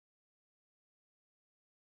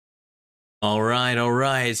All right, all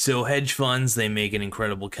right. So hedge funds, they make an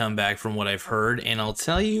incredible comeback from what I've heard, and I'll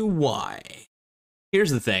tell you why. Here's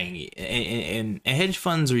the thing, and hedge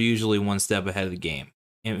funds are usually one step ahead of the game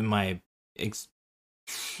in my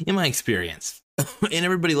in my experience. And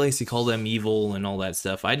everybody likes to call them evil and all that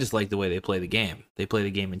stuff. I just like the way they play the game. They play the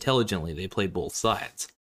game intelligently. They play both sides.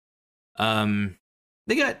 Um,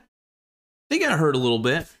 they got hurt a little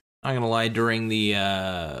bit. Not gonna lie, during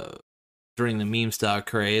the meme stock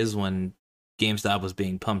craze when GameStop was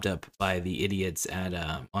being pumped up by the idiots at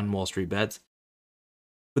on Wall Street Bets.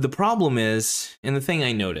 But the problem is, and the thing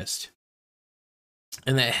I noticed,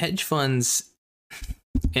 and that hedge funds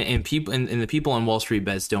and people and the people on Wall Street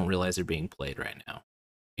Bets don't realize they're being played right now.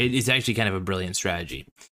 It's actually kind of a brilliant strategy.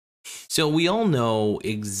 So we all know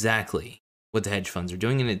exactly what the hedge funds are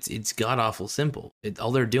doing, and it's god awful simple.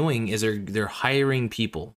 All they're doing is they're hiring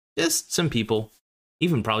people, just some people,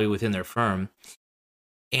 even probably within their firm,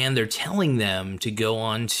 and they're telling them to go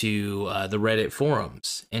on to the Reddit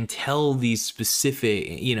forums and tell these specific,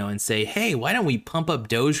 and say, hey, why don't we pump up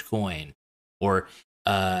Dogecoin or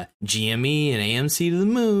GME and AMC to the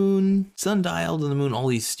moon, sundial to the moon, all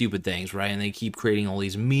these stupid things, right? And they keep creating all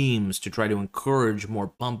these memes to try to encourage more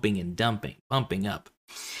pumping and dumping, pumping up.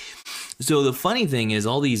 So the funny thing is,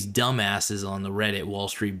 all these dumbasses on the Reddit Wall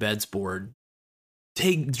Street Bets board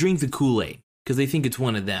drink the Kool-Aid because they think it's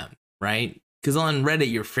one of them, right? Because on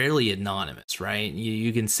Reddit, you're fairly anonymous, right?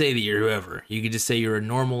 You can say that you're whoever. You could just say you're a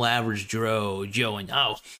normal average Joe, and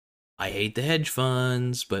I hate the hedge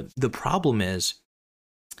funds. But the problem is,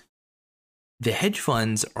 the hedge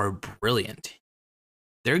funds are brilliant.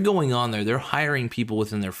 They're going on there. They're hiring people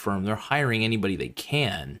within their firm. They're hiring anybody they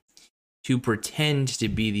can to pretend to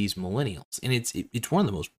be these millennials. And it's one of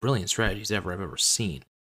the most brilliant strategies I've ever seen,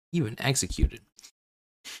 even executed.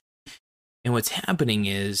 And what's happening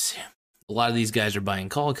is, a lot of these guys are buying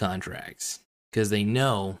call contracts because they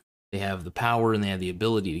know they have the power and they have the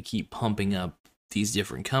ability to keep pumping up these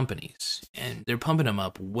different companies. And they're pumping them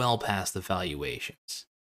up well past the valuations.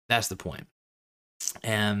 That's the point.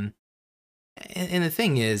 And the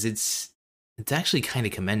thing is, it's actually kind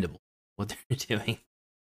of commendable what they're doing.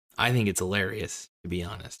 I think it's hilarious, to be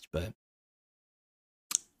honest. But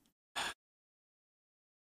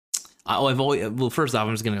first off,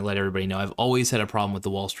 I'm just going to let everybody know I've always had a problem with the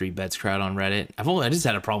Wall Street Bets crowd on Reddit. I just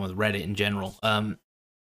had a problem with Reddit in general. I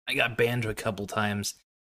got banned a couple times.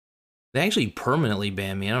 They actually permanently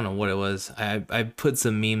banned me. I don't know what it was. I put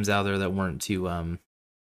some memes out there that weren't too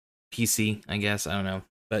PC, I guess. I don't know.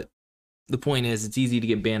 But the point is, it's easy to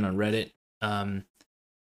get banned on Reddit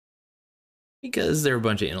because they're a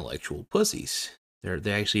bunch of intellectual pussies.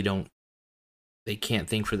 They actually don't. They can't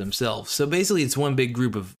think for themselves. So basically, it's one big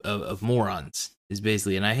group of morons, is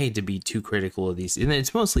basically, and I hate to be too critical of these, and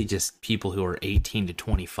it's mostly just people who are 18 to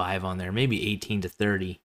 25 on there, maybe 18 to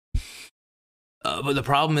 30. But the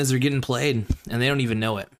problem is they're getting played, and they don't even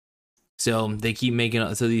know it. So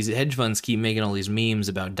these hedge funds keep making all these memes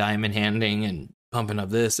about diamond handing and pumping up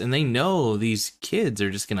this, and they know these kids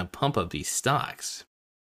are just going to pump up these stocks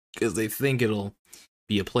because they think it'll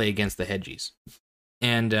be a play against the hedgies.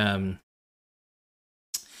 And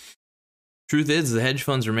truth is, the hedge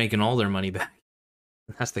funds are making all their money back.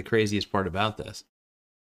 That's the craziest part about this.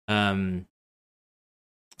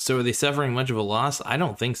 So are they suffering much of a loss? I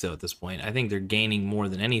don't think so at this point. I think they're gaining more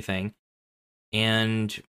than anything.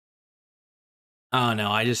 And oh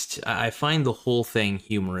no, I find the whole thing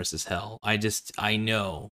humorous as hell. I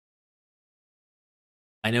know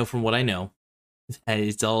from what I know that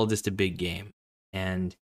it's all just a big game.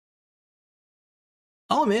 And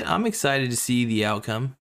I'll admit, I'm excited to see the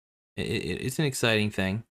outcome. It's an exciting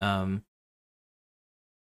thing. Who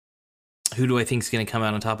do I think is going to come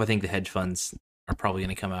out on top? I think the hedge funds are probably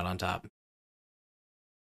going to come out on top.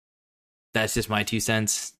 That's just my 2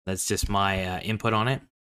 cents. That's just my input on it.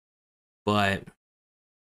 But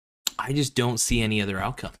I just don't see any other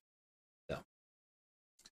outcome. So.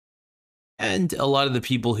 And a lot of the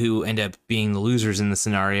people who end up being the losers in the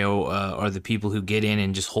scenario are the people who get in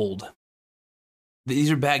and just hold. These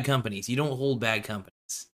are bad companies. You don't hold bad companies.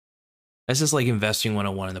 That's just like investing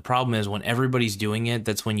 101. And the problem is, when everybody's doing it,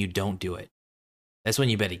 that's when you don't do it. That's when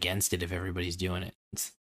you bet against it if everybody's doing it.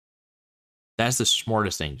 That's the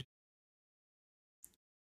smartest thing.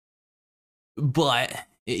 But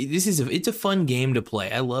it's a fun game to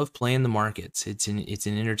play. I love playing the markets. It's an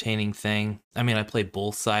entertaining thing. I mean, I play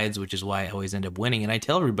both sides, which is why I always end up winning. And I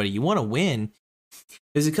tell everybody, you want to win,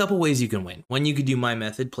 there's a couple ways you can win. One, you could do my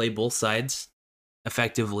method, play both sides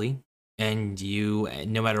effectively. And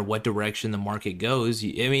no matter what direction the market goes,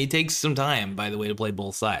 it takes some time, by the way, to play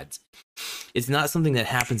both sides. It's not something that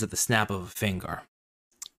happens at the snap of a finger.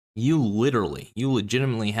 You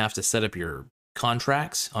legitimately have to set up your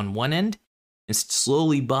contracts on one end and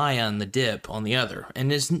slowly buy on the dip on the other.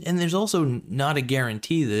 And there's also not a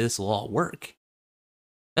guarantee that this will all work.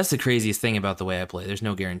 That's the craziest thing about the way I play. There's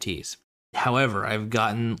no guarantees. However, I've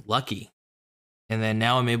gotten lucky. And then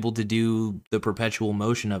now I'm able to do the perpetual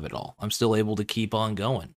motion of it all. I'm still able to keep on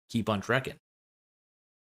going, keep on trekking.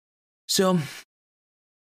 So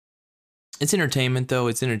it's entertainment, though.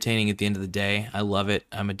 It's entertaining at the end of the day. I love it.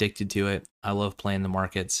 I'm addicted to it. I love playing the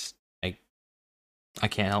markets. I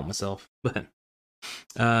can't help myself. But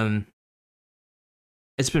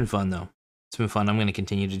it's been fun, though. It's been fun. I'm going to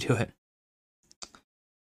continue to do it.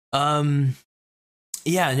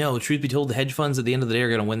 Yeah, no, truth be told, the hedge funds at the end of the day are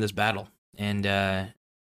going to win this battle. And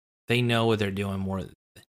they know what they're doing more.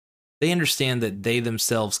 They understand that they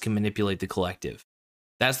themselves can manipulate the collective.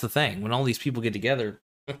 That's the thing. When all these people get together,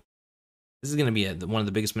 this is going to be one of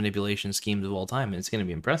the biggest manipulation schemes of all time, and it's going to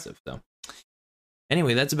be impressive. So,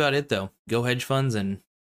 anyway, that's about it, though. Go hedge funds and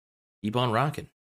keep on rocking.